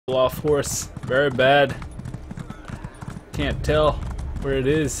off horse. Very bad. Can't tell where it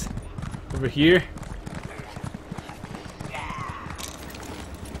is. Over here.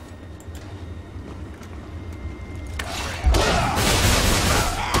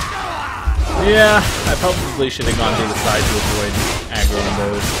 Yeah, I probably should have gone to the side to avoid aggroing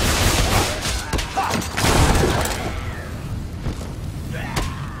those.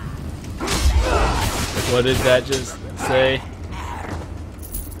 What did that just say?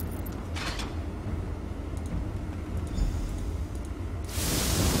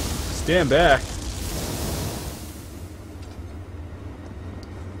 Stand back.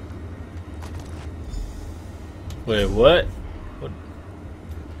 Wait, what? What?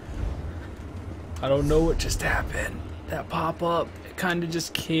 I don't know what just happened. That pop-up, it kind of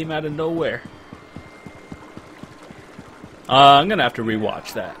just came out of nowhere. I'm gonna have to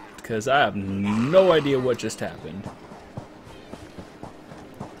rewatch that because I have no idea what just happened.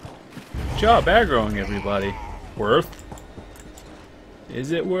 Good job aggroing, everybody. Worth?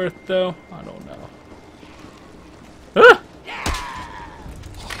 Is it worth though? I don't know. Ah!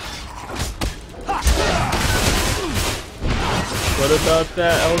 What about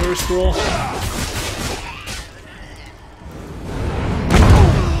that Elder Scroll?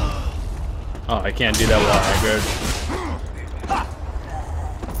 Oh, I can't do that while aggroed.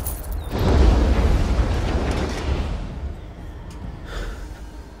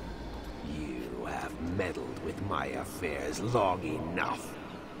 You have meddled with my affairs long enough.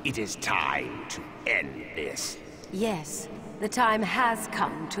 It is time to end this. Yes, the time has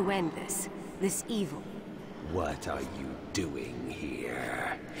come to end this evil. What are you doing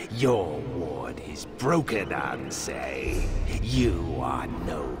here? Your ward is broken, Ansei. You are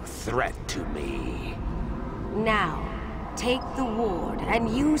no threat to me. Now, take the ward and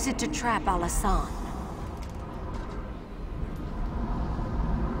use it to trap Alasan.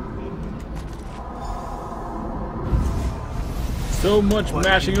 So much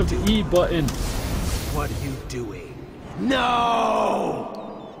mashing of the E button. What are you doing? No!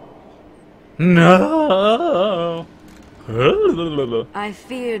 No. I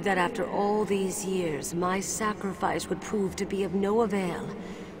feared that after all these years, my sacrifice would prove to be of no avail,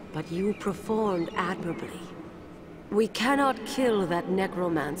 but you performed admirably. We cannot kill that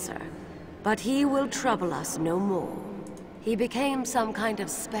necromancer, but he will trouble us no more. He became some kind of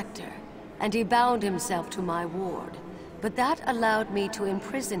specter, and he bound himself to my ward, but that allowed me to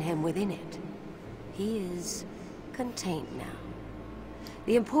imprison him within it. He is contained now.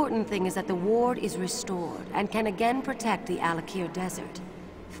 The important thing is that the ward is restored and can again protect the Alakir Desert.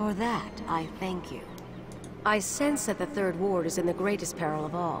 For that, I thank you. I sense that the third ward is in the greatest peril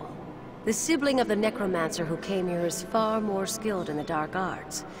of all. The sibling of the necromancer who came here is far more skilled in the dark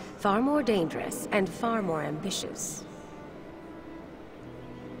arts, far more dangerous, and far more ambitious.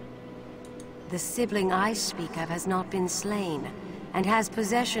 The sibling I speak of has not been slain, and has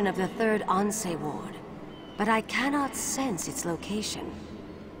possession of the third Ansei ward, but I cannot sense its location.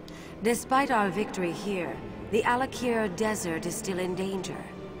 Despite our victory here, the Alakir Desert is still in danger.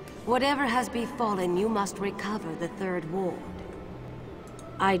 Whatever has befallen, you must recover the third ward.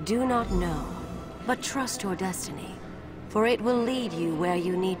 I do not know, but trust your destiny, for it will lead you where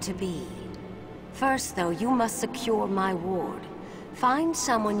you need to be. First, though, you must secure my ward. Find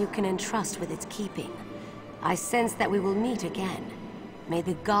someone you can entrust with its keeping. I sense that we will meet again. May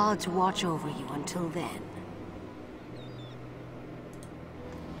the gods watch over you until then.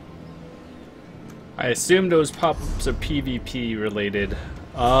 I assume those pop-ups are PvP related.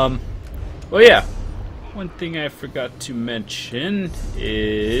 Well, yeah. One thing I forgot to mention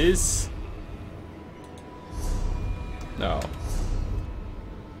is... No.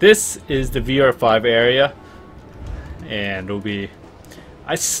 This is the VR5 area. And it'll be...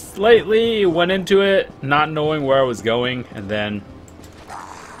 I slightly went into it not knowing where I was going, and then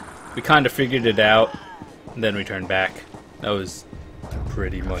we kind of figured it out, and then we turned back. That was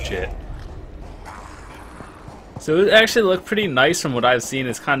pretty much it. So it actually looked pretty nice from what I've seen.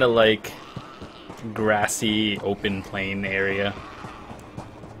 It's kind of like grassy, open plain area.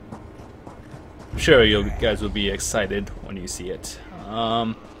 I'm sure you guys will be excited when you see it.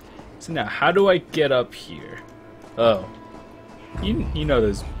 So now, how do I get up here? Oh. You know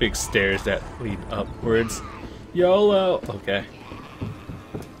those big stairs that lead upwards. YOLO! Okay.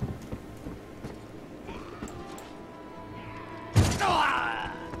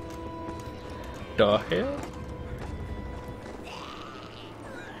 The hell?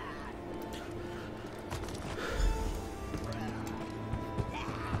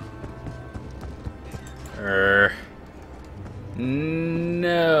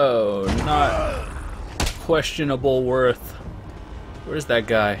 No, not questionable worth. Where's that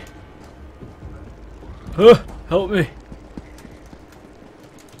guy? Help me.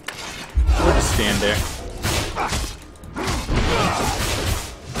 We'll just stand there.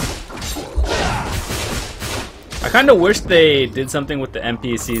 I kind of wish they did something with the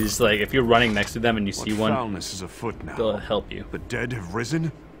NPCs, like if you're running next to them and you see one, foulness is afoot now? they'll help you. The dead have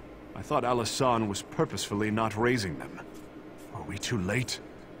risen? I thought Alasan was purposefully not raising them. Are we too late?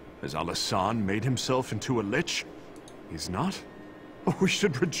 Has Alasan made himself into a lich? He's not? Oh, we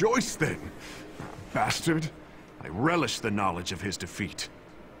should rejoice then. Bastard. I relish the knowledge of his defeat.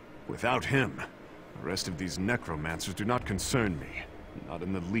 Without him, the rest of these necromancers do not concern me. Not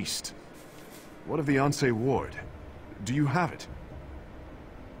in the least. What of the Anse Ward? Do you have it?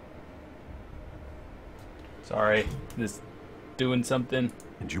 Sorry, just doing something.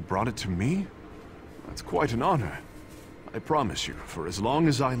 And you brought it to me? That's quite an honor. I promise you, for as long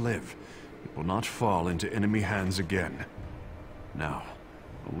as I live, it will not fall into enemy hands again. Now,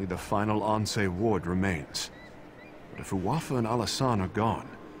 only the final Anse Ward remains. But if Uwafa and Alasan are gone,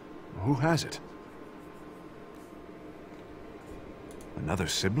 who has it? Another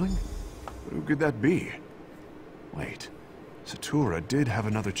sibling? Who could that be? Wait, Satura did have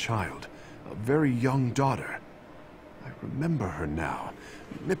another child, a very young daughter. I remember her now,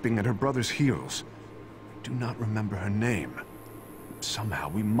 nipping at her brother's heels. I do not remember her name. Somehow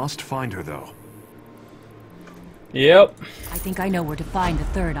we must find her, though. Yep. I think I know where to find the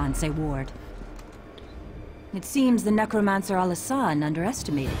third Anse Ward. It seems the necromancer Alasan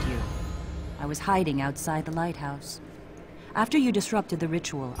underestimated you. I was hiding outside the lighthouse. After you disrupted the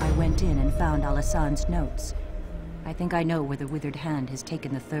ritual, I went in and found Alasan's notes. I think I know where the Withered Hand has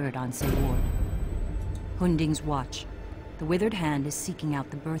taken the third Anse Ward. Hunding's Watch. The Withered Hand is seeking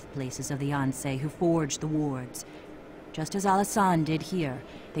out the birthplaces of the Anse who forged the wards. Just as Alasan did here,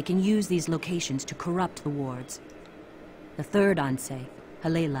 they can use these locations to corrupt the wards. The third Anse,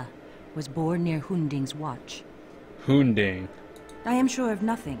 Halela, was born near Hunding's Watch. Hunding. I am sure of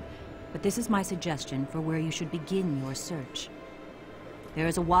nothing, but this is my suggestion for where you should begin your search. There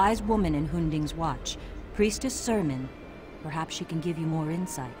is a wise woman in Hunding's Watch, Priestess Sermon. Perhaps she can give you more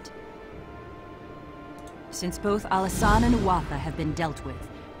insight. Since both Alasan and Uwafa have been dealt with,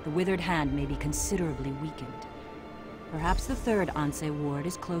 the Withered Hand may be considerably weakened. Perhaps the third Anse Ward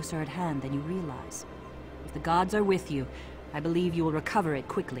is closer at hand than you realize. If the gods are with you, I believe you will recover it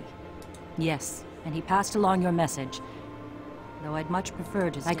quickly. Yes, and he passed along your message. Though I'd much prefer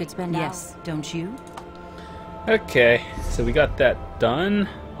to I could spend Yes, don't you? Okay, so we got that done.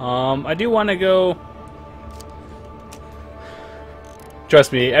 I do want to go...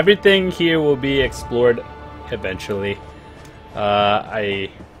 Trust me, everything here will be explored eventually. I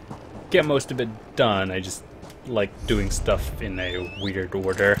get most of it done. I just like doing stuff in a weird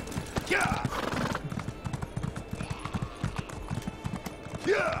order.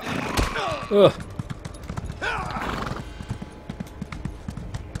 Ugh.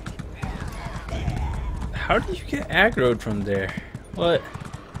 How do you get aggroed from there? What?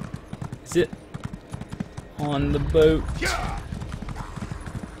 Is it on the boat?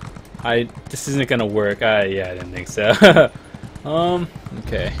 This isn't gonna work. Yeah, I didn't think so.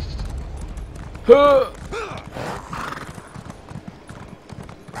 Okay.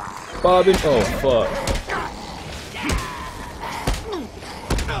 Bobbin. Oh, fuck.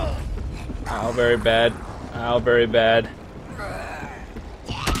 Ow, very bad. Ow, very bad.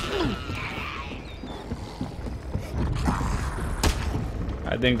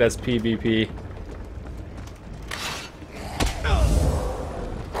 I think that's PvP.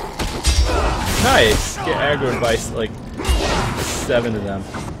 Nice! Get aggroed by like 7 of them.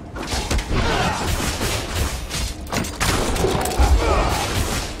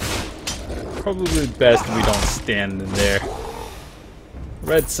 Probably best we don't stand in there.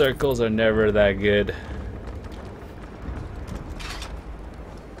 Red circles are never that good.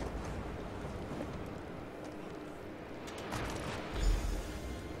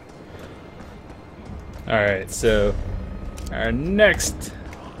 Alright, so our next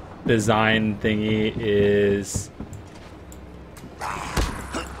design thingy is...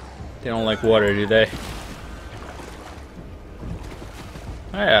 They don't like water, do they?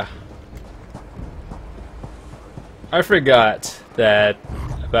 Oh yeah. I forgot that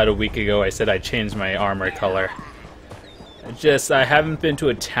about a week ago I said I changed my armor color. I haven't been to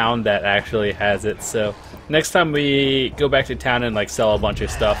a town that actually has it, so next time we go back to town and like sell a bunch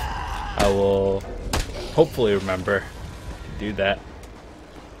of stuff, I will hopefully remember to do that.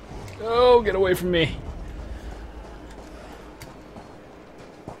 Oh, get away from me.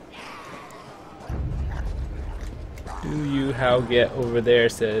 Do you how get over there?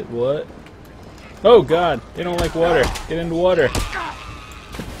 Said what? Oh god, they don't like water. Get into water.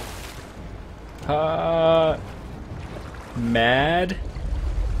 Mad?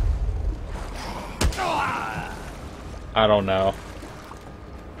 I don't know.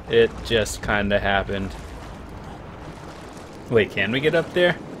 It just kinda happened. Wait, can we get up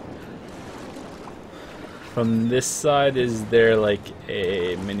there? From this side, is there like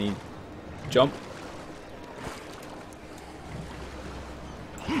a mini jump?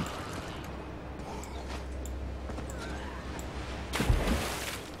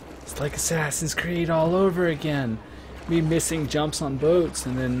 It's like Assassin's Creed all over again. Me missing jumps on boats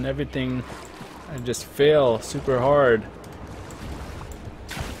and then everything, I just fail super hard.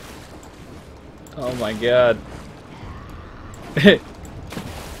 Oh my god.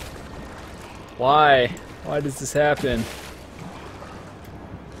 Why? Why does this happen?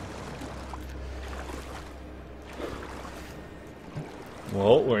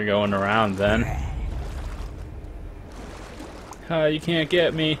 Well, we're going around then. You can't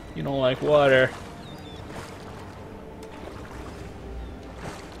get me. You don't like water.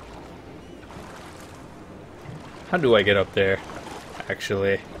 How do I get up there,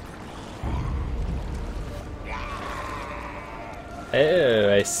 actually?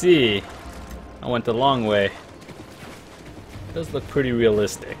 Oh, I see. I went the long way. It does look pretty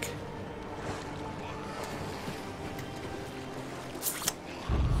realistic.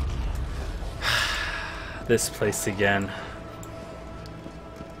 This place again.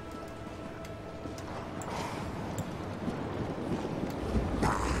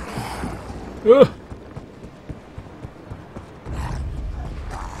 Ugh.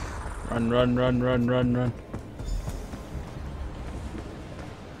 Run, run, run, run, run, run.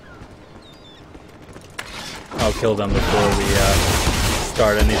 I'll kill them before we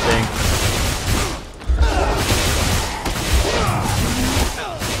start anything.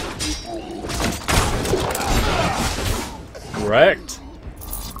 Correct.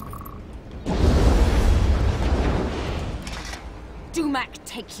 Dumac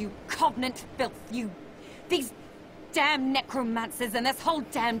take you, Covenant filth, you. These damn necromancers and this whole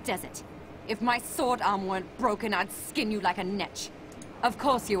damn desert. If my sword arm weren't broken, I'd skin you like a netch. Of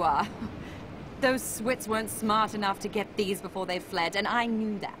course you are. Those Swits weren't smart enough to get these before they fled, and I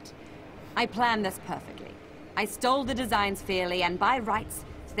knew that. I planned this perfectly. I stole the designs fairly, and by rights,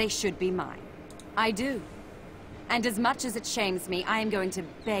 they should be mine. I do. And as much as it shames me, I am going to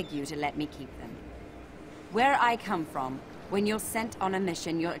beg you to let me keep them. Where I come from, when you're sent on a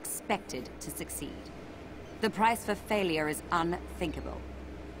mission, you're expected to succeed. The price for failure is unthinkable.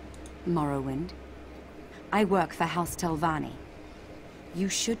 Morrowind. I work for House Telvanni. You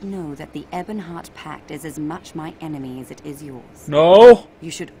should know that the Ebonheart Pact is as much my enemy as it is yours. No!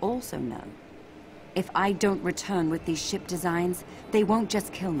 You should also know, if I don't return with these ship designs, they won't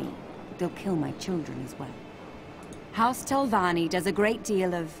just kill me, they'll kill my children as well. House Telvanni does a great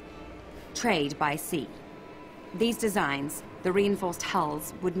deal of trade by sea. These designs, the reinforced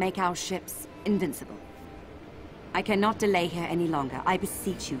hulls, would make our ships invincible. I cannot delay here any longer. I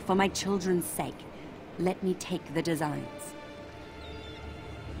beseech you, for my children's sake, let me take the designs.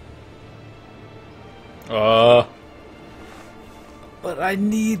 But I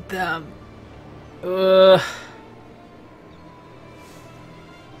need them. Oh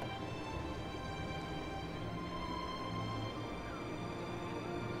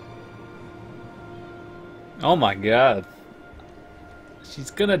my god. She's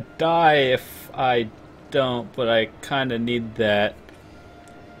gonna die if I don't, but I kinda need that.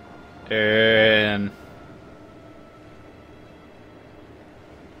 And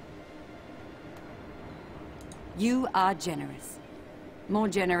You are generous. More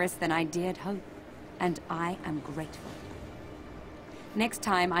generous than I dared hope. And I am grateful. Next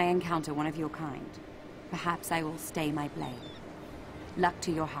time I encounter one of your kind, perhaps I will stay my blade. Luck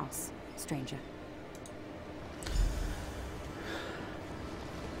to your house, stranger.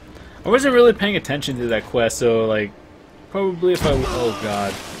 I wasn't really paying attention to that quest, so like, probably if I, oh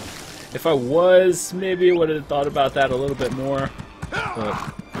god. If I was, maybe I would have thought about that a little bit more.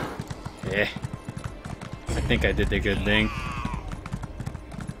 But, eh. I think I did the good thing.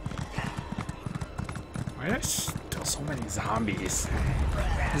 Why are there still so many zombies?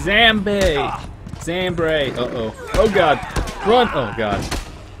 Zambe! Zambre! Uh-oh. Oh god! Run! Oh god.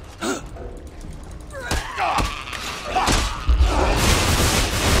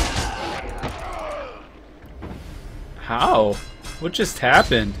 How? What just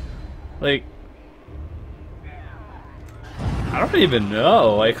happened? Like, I don't even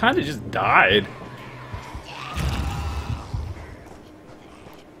know. I kind of just died.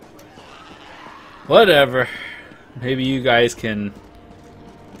 Whatever. Maybe you guys can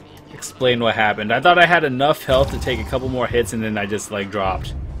explain what happened. I thought I had enough health to take a couple more hits and then I just like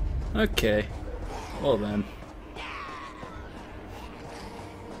dropped. Okay. Well then.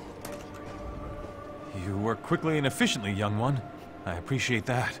 You work quickly and efficiently, young one. I appreciate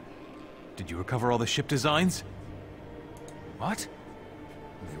that. Did you recover all the ship designs? What?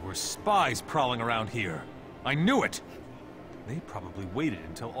 There were spies prowling around here. I knew it! They probably waited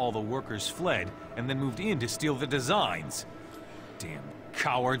until all the workers fled and then moved in to steal the designs. Damn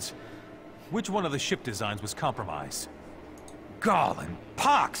cowards. Which one of the ship designs was compromised? Gall and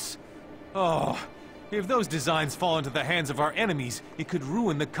pox! Oh, if those designs fall into the hands of our enemies, it could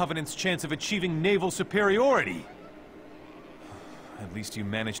ruin the Covenant's chance of achieving naval superiority. At least you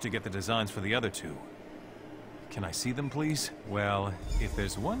managed to get the designs for the other two. Can I see them, please? Well, if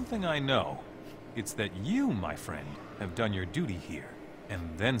there's one thing I know, it's that you, my friend, have done your duty here,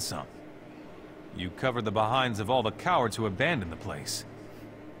 and then some. You covered the behinds of all the cowards who abandoned the place.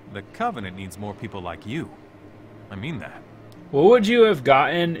 The Covenant needs more people like you. I mean that. What would you have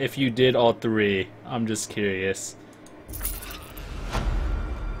gotten if you did all three? I'm just curious.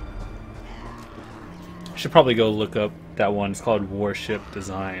 Should probably go look up that one. It's called Warship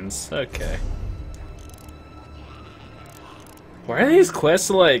Designs. Okay. Why are these quests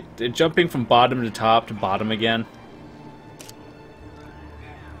like jumping from bottom to top to bottom again?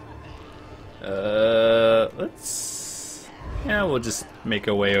 Let's... Yeah, we'll just make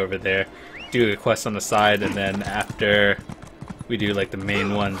our way over there. Do a quest on the side, and then after we do like the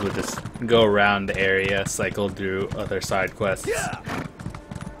main ones, we'll just go around the area, cycle through other side quests.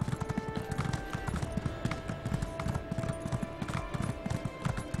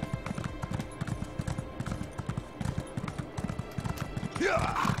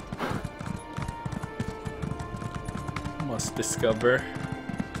 Must discover.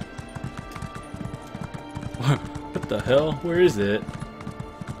 What the hell? Where is it?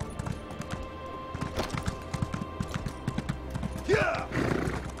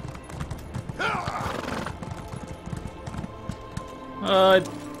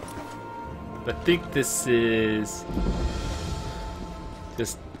 I think this is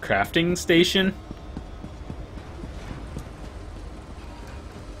this crafting station.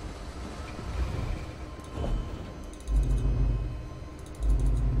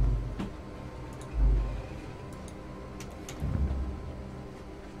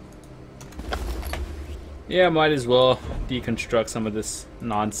 Yeah, might as well deconstruct some of this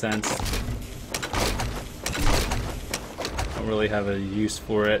nonsense. Don't really have a use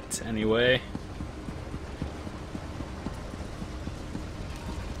for it anyway.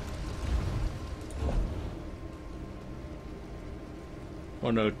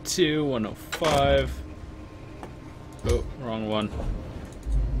 (102), 105. Oh, wrong one.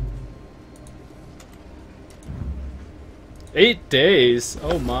 8 days.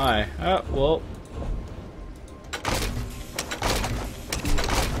 Oh my. Well.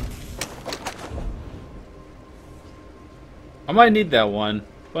 I might need that one,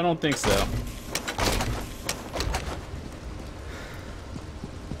 but I don't think so.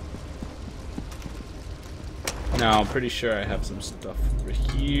 Now, I'm pretty sure I have some stuff over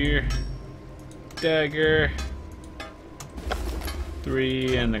here. Dagger. 3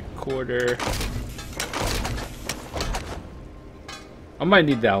 1/4. I might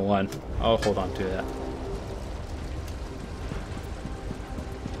need that one. I'll hold on to that.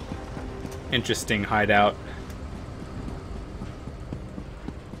 Interesting hideout.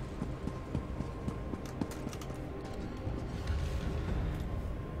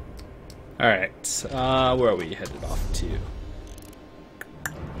 Alright, where are we headed off to?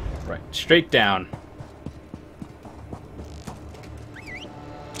 Right, straight down.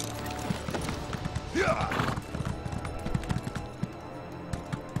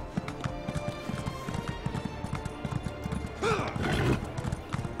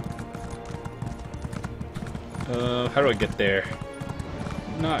 How do I get there?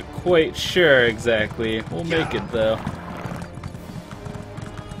 Not quite sure exactly. We'll make it though.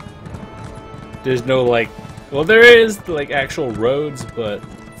 There's no like, well there is like actual roads, but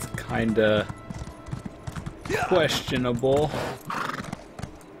it's kinda questionable.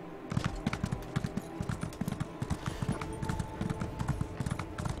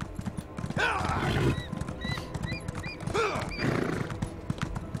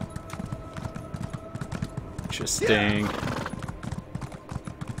 Interesting.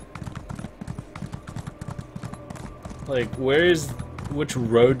 Like, which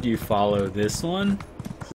road do you follow? This one?